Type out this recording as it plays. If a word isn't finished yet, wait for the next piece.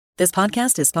This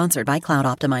podcast is sponsored by Cloud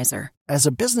Optimizer. As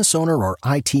a business owner or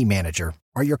IT manager,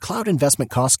 are your cloud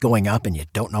investment costs going up and you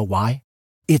don't know why?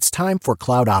 It's time for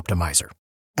Cloud Optimizer.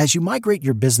 As you migrate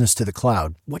your business to the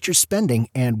cloud, what you're spending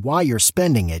and why you're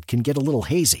spending it can get a little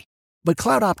hazy. But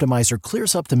Cloud Optimizer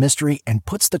clears up the mystery and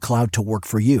puts the cloud to work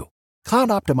for you. Cloud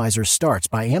Optimizer starts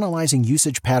by analyzing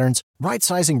usage patterns,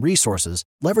 right-sizing resources,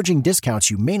 leveraging discounts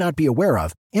you may not be aware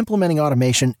of, implementing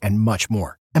automation, and much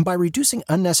more. And by reducing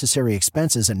unnecessary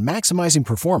expenses and maximizing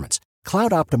performance,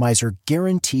 Cloud Optimizer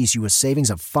guarantees you a savings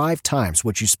of 5 times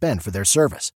what you spend for their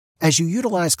service. As you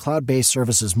utilize cloud-based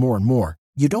services more and more,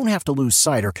 you don't have to lose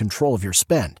sight or control of your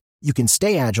spend. You can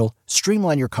stay agile,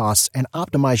 streamline your costs, and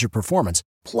optimize your performance,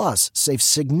 plus save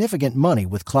significant money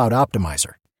with Cloud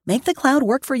Optimizer. Make the cloud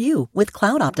work for you with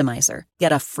Cloud Optimizer.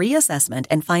 Get a free assessment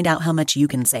and find out how much you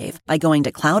can save by going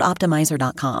to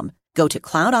cloudoptimizer.com. Go to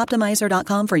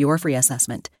cloudoptimizer.com for your free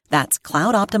assessment. That's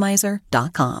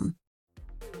cloudoptimizer.com.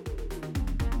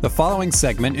 The following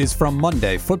segment is from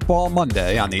Monday Football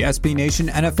Monday on the SB Nation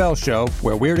NFL Show,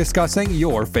 where we're discussing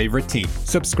your favorite team.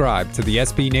 Subscribe to the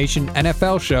SB Nation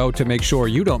NFL Show to make sure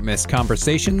you don't miss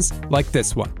conversations like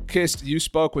this one. Kist, you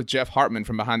spoke with Jeff Hartman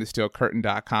from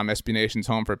BehindTheSteelCurtain.com, SB Nation's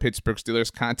home for Pittsburgh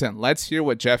Steelers content. Let's hear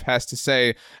what Jeff has to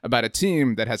say about a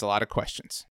team that has a lot of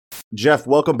questions. Jeff,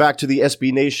 welcome back to the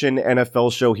SB Nation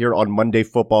NFL Show here on Monday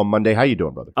Football Monday. How you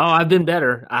doing, brother? Oh, I've been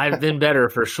better. I've been better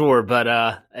for sure. But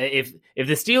if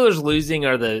the Steelers losing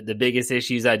are the biggest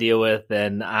issues I deal with,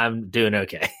 then I'm doing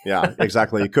okay. Yeah,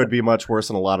 exactly. It could be much worse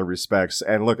in a lot of respects.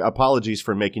 And look, apologies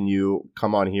for making you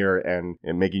come on here and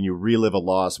making you relive a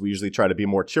loss. We usually try to be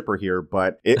more chipper here,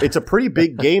 but it's a pretty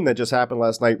big game that just happened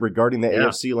last night regarding the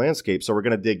AFC landscape. So we're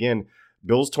going to dig in.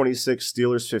 Bills 26,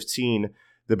 Steelers 15.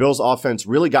 The Bills offense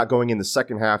really got going in the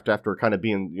second half after kind of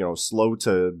being, slow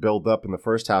to build up in the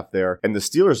first half there. And the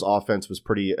Steelers offense was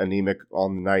pretty anemic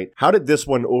on the night. How did this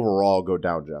one overall go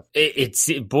down,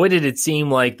 Jeff? Boy, did it seem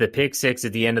like the pick six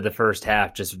at the end of the first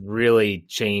half just really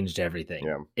changed everything.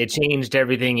 Yeah. It changed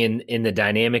everything in the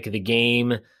dynamic of the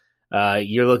game.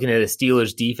 You're looking at a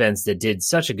Steelers defense that did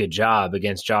such a good job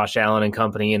against Josh Allen and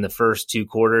company in the first 2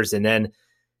 quarters. And then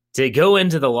to go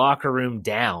into the locker room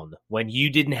down when you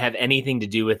didn't have anything to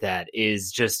do with that is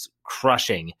just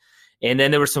crushing. And then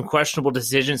there were some questionable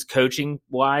decisions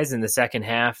coaching-wise in the second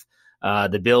half.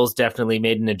 The Bills definitely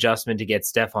made an adjustment to get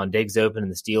Stephon Diggs open,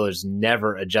 and the Steelers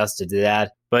never adjusted to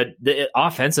that. But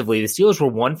offensively, the Steelers were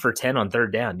 1 for 10 on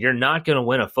third down. You're not going to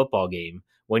win a football game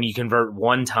when you convert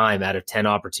 1 time out of 10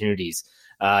 opportunities.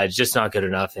 It's just not good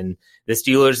enough. And the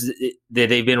Steelers,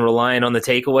 they've been relying on the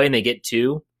takeaway, and they get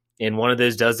 2. And one of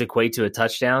those does equate to a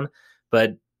touchdown,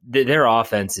 but their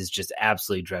offense is just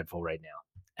absolutely dreadful right now.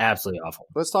 Absolutely awful.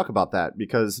 Let's talk about that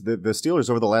because the Steelers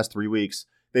over the last 3 weeks,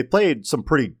 they played some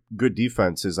pretty good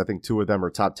defenses. I think 2 of them are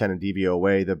top 10 in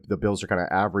DVOA. The Bills are kind of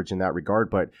average in that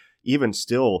regard, but even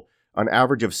still, an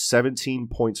average of 17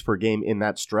 points per game in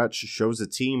that stretch shows a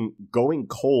team going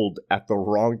cold at the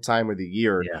wrong time of the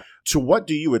year. Yeah. To what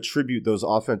do you attribute those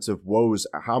offensive woes?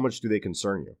 How much do they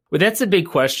concern you? Well, that's a big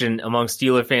question among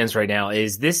Steeler fans right now.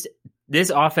 Is this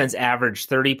offense averaged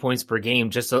 30 points per game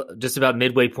just about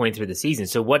midway point through the season?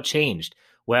 So what changed?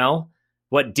 Well,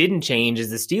 what didn't change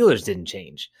is the Steelers didn't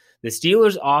change. The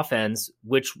Steelers offense,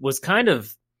 which was kind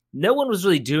of no one was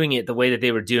really doing it the way that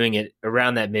they were doing it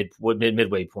around that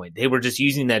midway point. They were just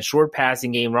using that short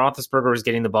passing game. Roethlisberger was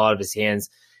getting the ball out of his hands,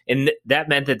 and that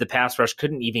meant that the pass rush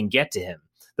couldn't even get to him.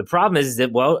 The problem is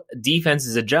that,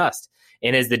 defenses adjust.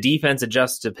 And as the defense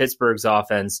adjusts to Pittsburgh's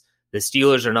offense, the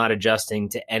Steelers are not adjusting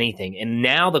to anything. And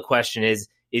now the question is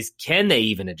can they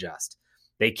even adjust?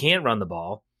 They can't run the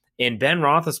ball. And Ben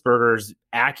Roethlisberger's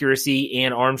accuracy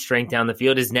and arm strength down the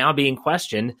field is now being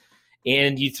questioned.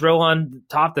 And you throw on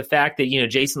top the fact that,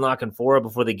 Jason La Canfora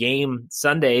before the game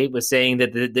Sunday was saying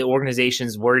that the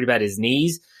organization's worried about his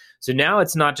knees. So now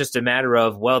it's not just a matter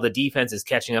of, the defense is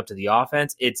catching up to the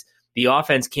offense. It's the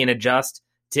offense can't adjust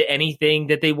to anything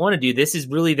that they want to do. This is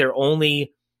really their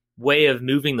only way of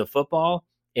moving the football.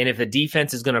 And if the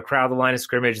defense is going to crowd the line of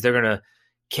scrimmage, they're going to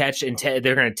catch and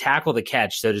they're going to tackle the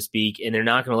catch, so to speak, and they're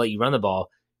not going to let you run the ball.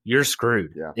 You're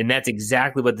screwed. Yeah. And that's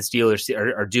exactly what the Steelers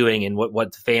are doing and what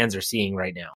the fans are seeing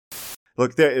right now.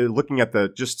 Look, looking at the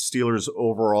just Steelers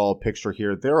overall picture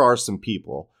here, there are some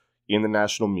people in the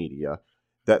national media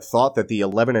that thought that the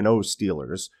 11-0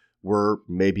 Steelers were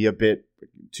maybe a bit,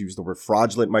 to use the word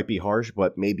fraudulent might be harsh,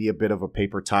 but maybe a bit of a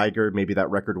paper tiger. Maybe that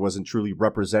record wasn't truly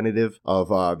representative of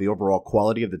the overall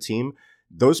quality of the team.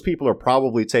 Those people are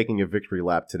probably taking a victory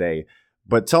lap today.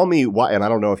 But tell me why, and I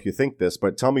don't know if you think this,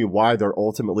 but tell me why they're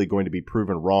ultimately going to be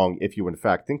proven wrong if you in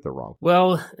fact think they're wrong.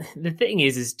 Well, the thing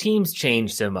is teams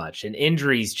change so much and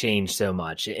injuries change so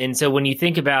much. And so when you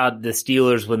think about the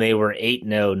Steelers when they were 8-0,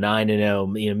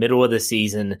 9-0, middle of the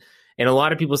season, and a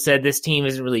lot of people said this team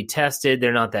isn't really tested,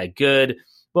 they're not that good.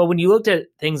 Well, when you looked at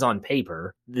things on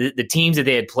paper, the teams that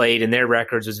they had played and their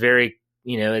records was very,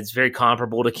 it's very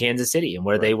comparable to Kansas City and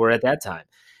where they were at that time.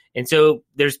 And so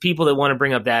there's people that want to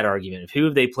bring up that argument of who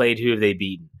have they played, who have they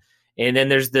beaten. And then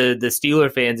there's the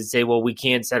Steeler fans that say, well, we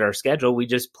can't set our schedule. We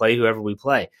just play whoever we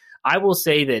play. I will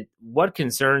say that what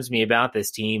concerns me about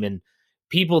this team, and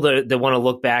people that want to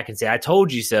look back and say, I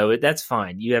told you so, that's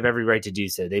fine. You have every right to do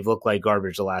so. They've looked like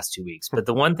garbage the last 2 weeks. But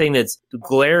the one thing that's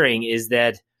glaring is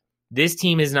that this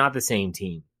team is not the same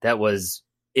team that was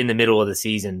in the middle of the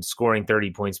season scoring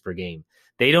 30 points per game.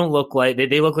 They don't look like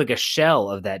they look like a shell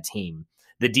of that team.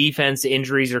 The defense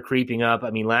injuries are creeping up.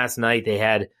 I mean, last night they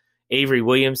had Avery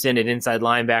Williamson, an inside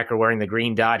linebacker wearing the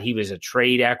green dot. He was a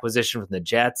trade acquisition from the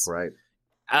Jets. Right.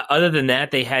 Other than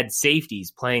that, they had safeties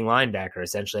playing linebacker,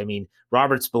 essentially. I mean,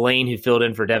 Robert Spillane, who filled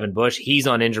in for Devin Bush, he's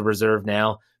on injured reserve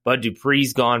now. Bud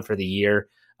Dupree's gone for the year.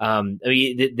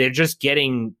 They're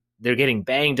getting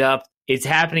banged up. It's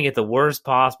happening at the worst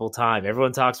possible time.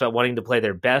 Everyone talks about wanting to play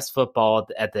their best football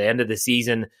at the end of the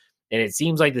season. And it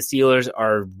seems like the Steelers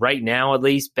are right now, at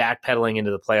least, backpedaling into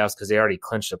the playoffs because they already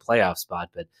clinched a playoff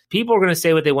spot. But people are going to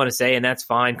say what they want to say, and that's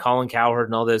fine. Colin Cowherd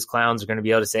and all those clowns are going to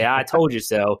be able to say, I told you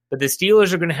so. But the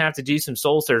Steelers are going to have to do some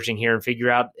soul searching here and figure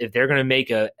out if they're going to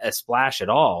make a splash at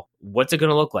all. What's it going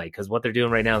to look like? Because what they're doing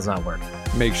right now is not working.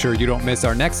 Make sure you don't miss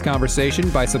our next conversation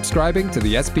by subscribing to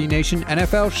the SB Nation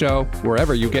NFL Show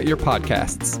wherever you get your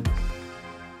podcasts.